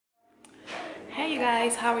Hey you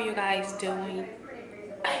guys, how are you guys doing?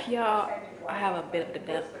 Y'all, I have a bit of the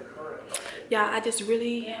death. Y'all,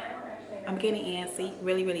 I'm getting antsy,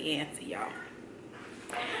 really antsy, y'all.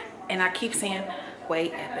 And I keep saying,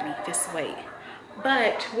 wait, Anthony, just wait.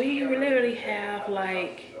 But we literally have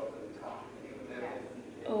like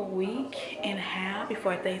a week and a half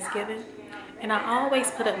before Thanksgiving. And I always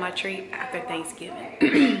put up my tree after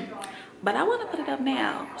Thanksgiving. But I want to put it up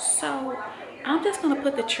now. So I'm just going to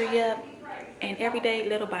put the tree up. And every day,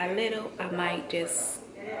 little by little, I might just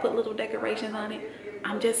put little decorations on it.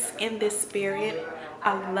 I'm just in this spirit.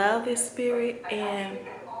 I love this spirit. And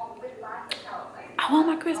I want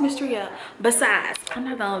my Christmas tree up. Besides, I'm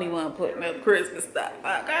not the only one putting up Christmas stuff,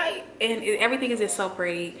 okay? And everything is just so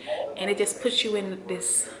pretty. And it just puts you in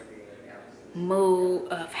this mood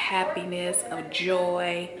of happiness, of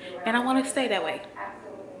joy. And I want to stay that way.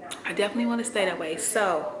 I definitely want to stay that way.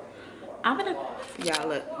 So I'm gonna, y'all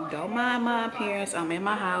look, don't mind my appearance. I'm in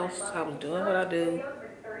my house. I was doing what I do.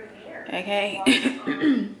 Okay.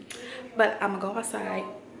 But I'm gonna go outside,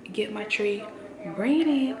 get my tree, bring it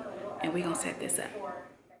in, and we're gonna set this up.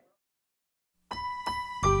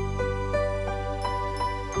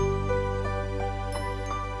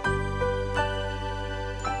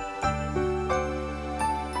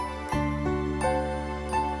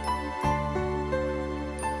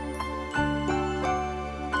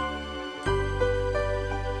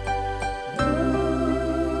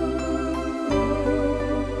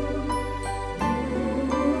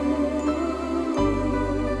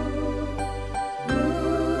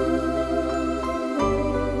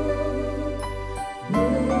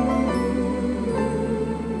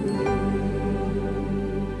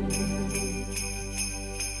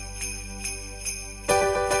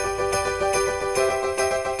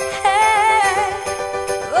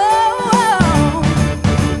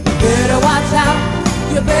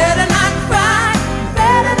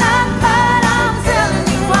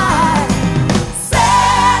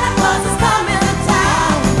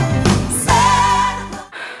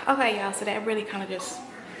 Okay, y'all, so that really kind of just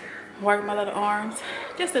worked my little arms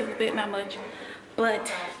just a little bit, not much.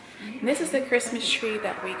 But this is the Christmas tree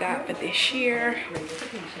that we got for this year.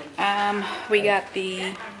 We got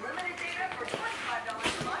the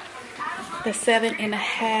 7.5,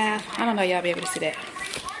 I don't know, y'all be able to see that,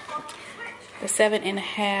 the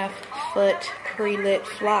 7.5 foot pre-lit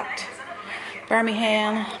flocked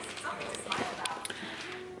Birmingham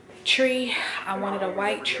tree. I wanted a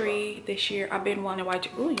white tree this year. I've been wanting a white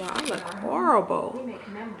tree. Ooh, y'all, I look horrible.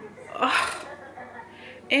 Ugh.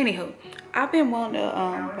 Anywho, I've been wanting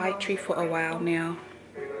a white tree for a while now.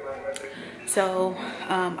 So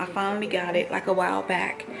I finally got it like a while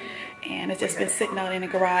back, and it's just been sitting out in the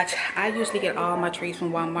garage. I usually get all my trees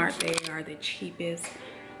from Walmart. They are the cheapest.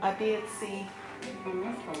 I did see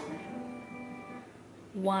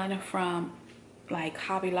one from like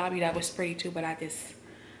Hobby Lobby that was pretty too, but I just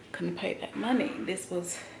couldn't pay that money. This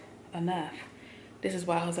was enough. This is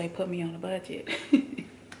why Jose put me on a budget.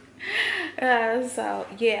 So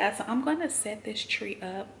yeah, so I'm gonna set this tree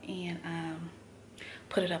up and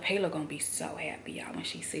put it up. Halo gonna be so happy, y'all, when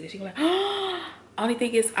she sees this. She's gonna be like, oh. Only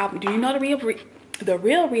thing is, do you know the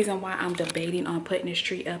real reason why I'm debating on putting this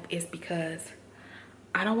tree up is because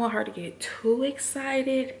I don't want her to get too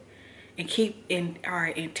excited and keep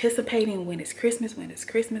anticipating when it's Christmas,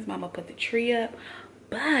 Mama put the tree up.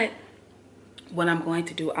 But what I'm going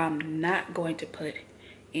to do, I'm not going to put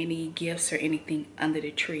any gifts or anything under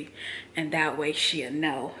the tree, and that way she'll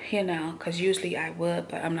know, you know, because usually I would,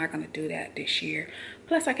 but I'm not going to do that this year.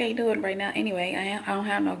 Plus I can't do it right now anyway. I don't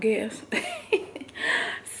have no gifts.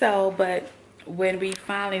 So, but when we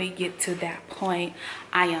finally get to that point,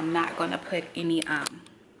 I am not going to put any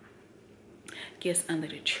gifts under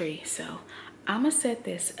the tree. So I'm gonna set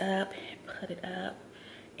this up, put it up,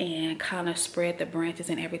 and kind of spread the branches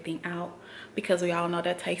and everything out, because we all know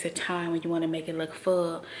that takes a time when you want to make it look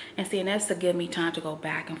full. And see, and that's to give me time to go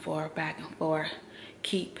back and forth,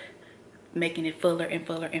 keep making it fuller and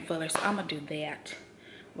fuller and fuller. So I'm gonna do that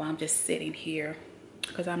while I'm just sitting here,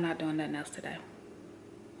 because I'm not doing nothing else today.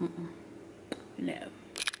 No.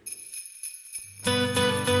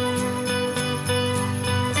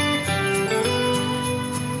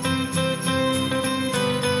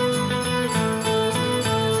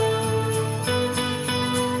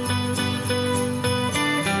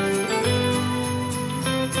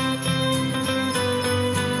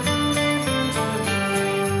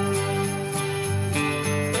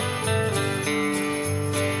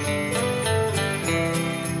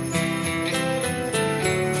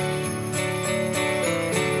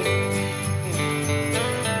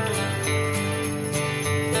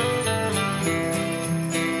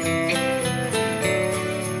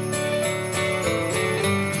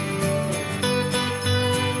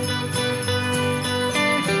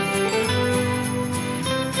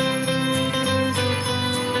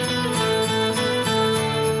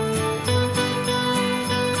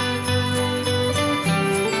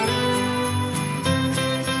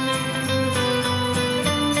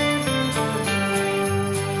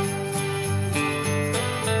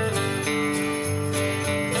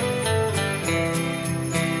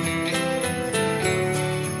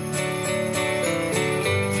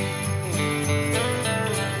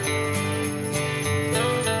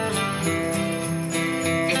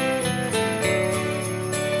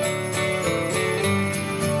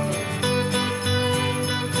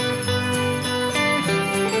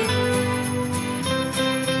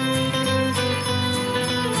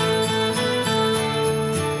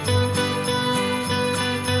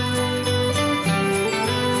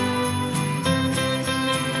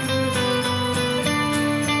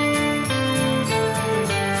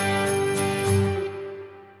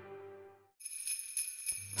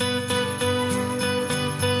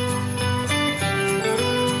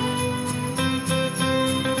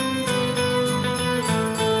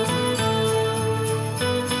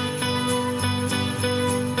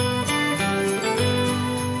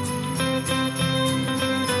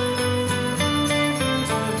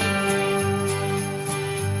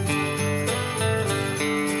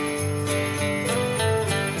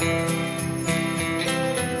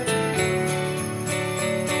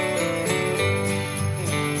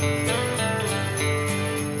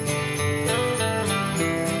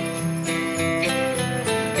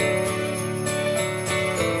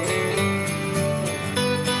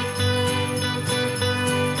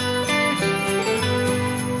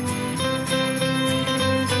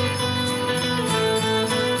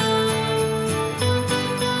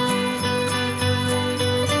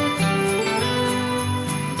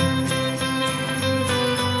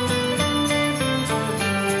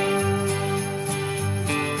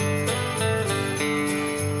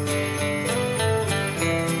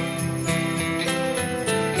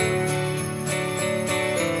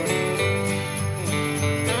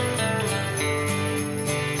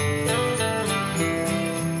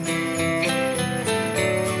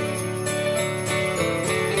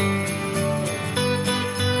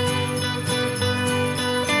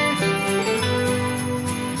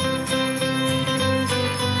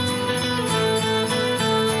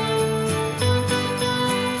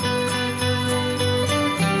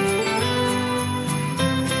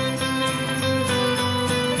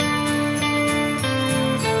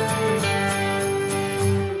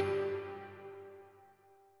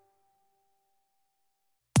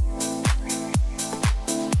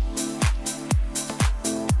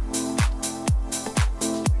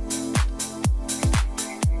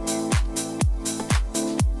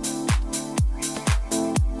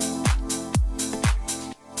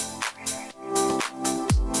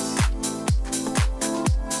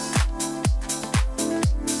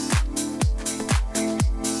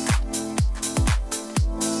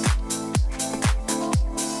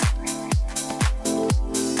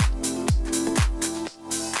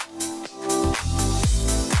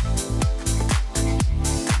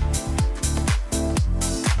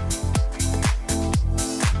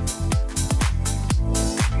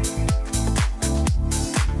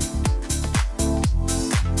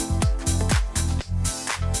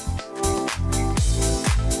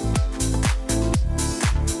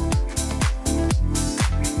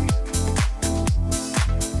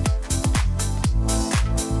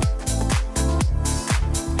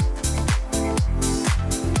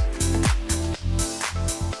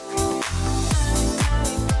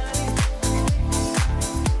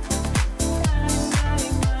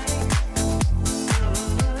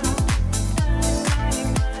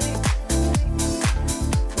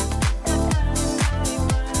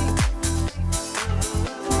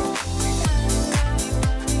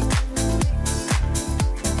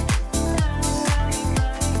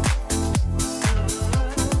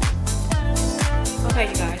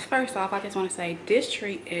 first off, I just want to say this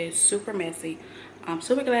tree is super messy. I'm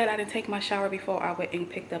super glad I didn't take my shower before I went and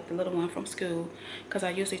picked up the little one from school, because I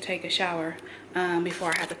usually take a shower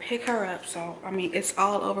before I have to pick her up. So I mean, it's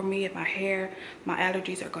all over me and my hair. My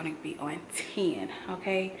allergies are going to be on 10.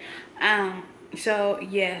 Okay. So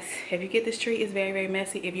yes, if you get this tree, it's very, very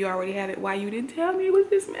messy. If you already have it, why you didn't tell me it was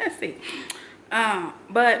this messy?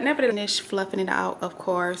 But nevertheless, fluffing it out, of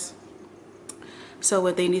course. So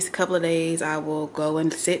within these couple of days, I will go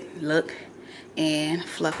and sit, look, and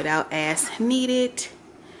fluff it out as needed,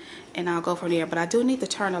 and I'll go from there. But I do need to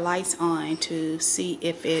turn the lights on to see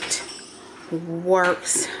if it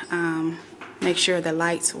works. Make sure the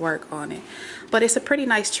lights work on it. But it's a pretty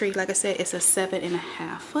nice tree. Like I said, it's a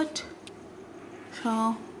 7.5 foot.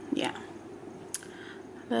 So yeah,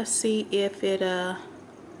 let's see if it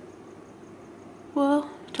will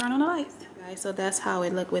turn on the lights. Guys, so that's how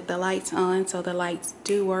it looked with the lights on. So the lights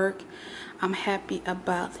do work. I'm happy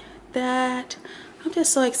about that. I'm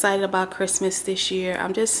just so excited about Christmas this year.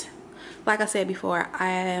 I'm just, like I said before,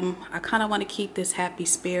 I kind of want to keep this happy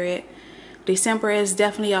spirit. December is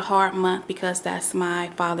definitely a hard month because that's my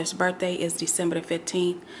father's birthday, is December the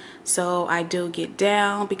 15th. So I do get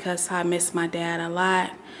down because I miss my dad a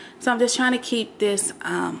lot. So I'm just trying to keep this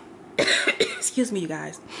excuse me, you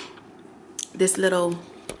guys,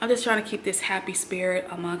 I'm just trying to keep this happy spirit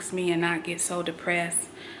amongst me and not get so depressed.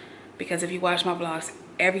 Because if you watch my vlogs,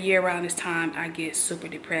 every year around this time I get super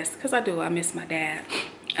depressed, because I miss my dad.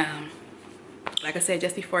 Like I said,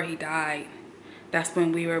 just before he died, that's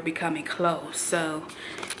when we were becoming close. So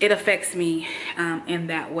it affects me in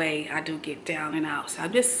that way. I do get down and out. So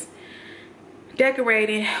I'm just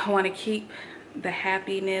decorating. I want to keep the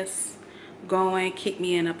happiness going, keep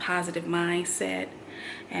me in a positive mindset.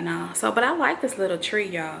 And but I like this little tree,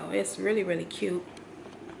 y'all. It's really, really cute.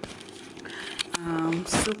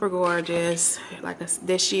 Super gorgeous. Like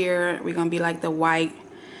this year we're gonna be like the white,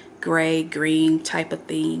 gray, green type of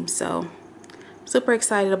theme. So super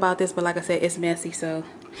excited about this. But like I said, it's messy, so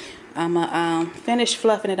I'm gonna finish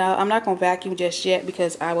fluffing it out. I'm not gonna vacuum just yet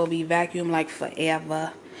because I will be vacuumed like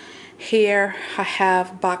forever. Here I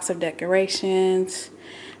have a box of decorations.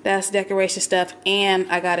 That's decoration stuff.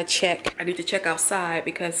 And I gotta check, I need to check outside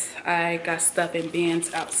because I got stuff in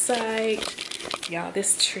bins outside. Y'all,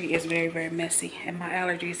 this tree is very, very messy, and my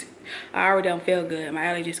allergies, I already don't feel good. My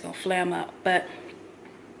allergies gonna flare up. But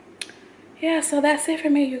yeah, so that's it for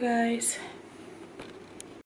me, you guys.